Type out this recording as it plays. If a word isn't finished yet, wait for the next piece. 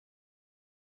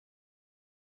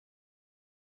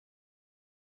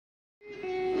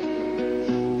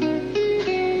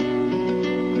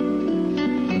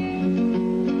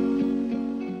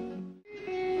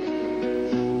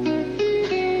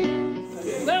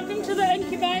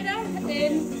Incubator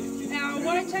in our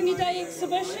Waitangi Day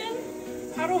exhibition,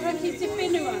 Aroha ki te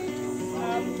Whenua,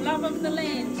 Love of the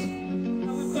Land.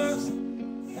 We've got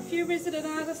a few resident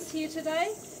artists here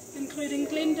today, including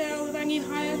Glendale Rangi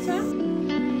Hayata,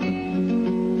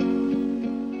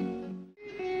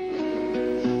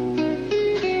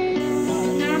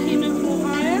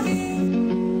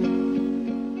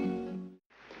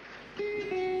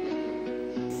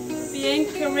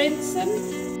 Bianca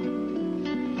Renson,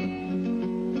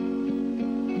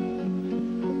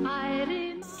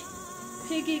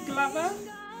 Peggy Glover,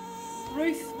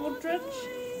 Ruth Woodridge,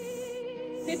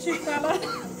 Petu Fella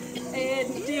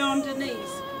and Dion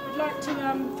Denise. I'd like to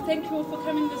thank you all for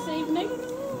coming this evening,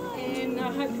 and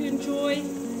I hope you enjoy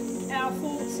our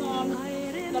thoughts on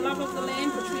the love of the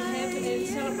land which we have and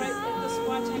celebrate this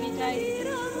Waitangi Day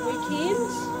weekend.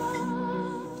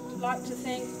 I'd like to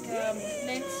thank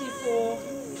Nancy for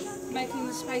making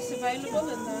the space available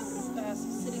in the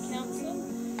City Council,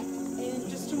 and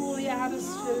just to all the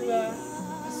artists who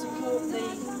support the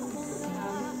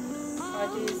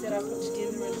ideas that I put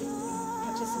together and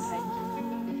participate.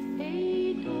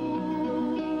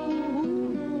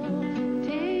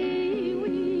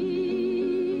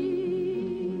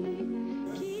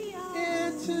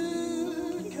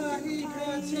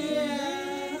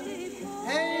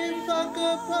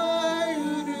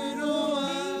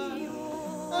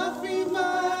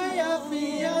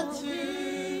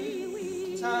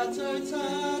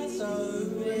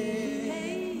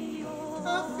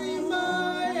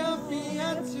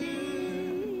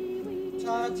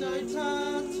 Tato,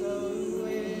 tato.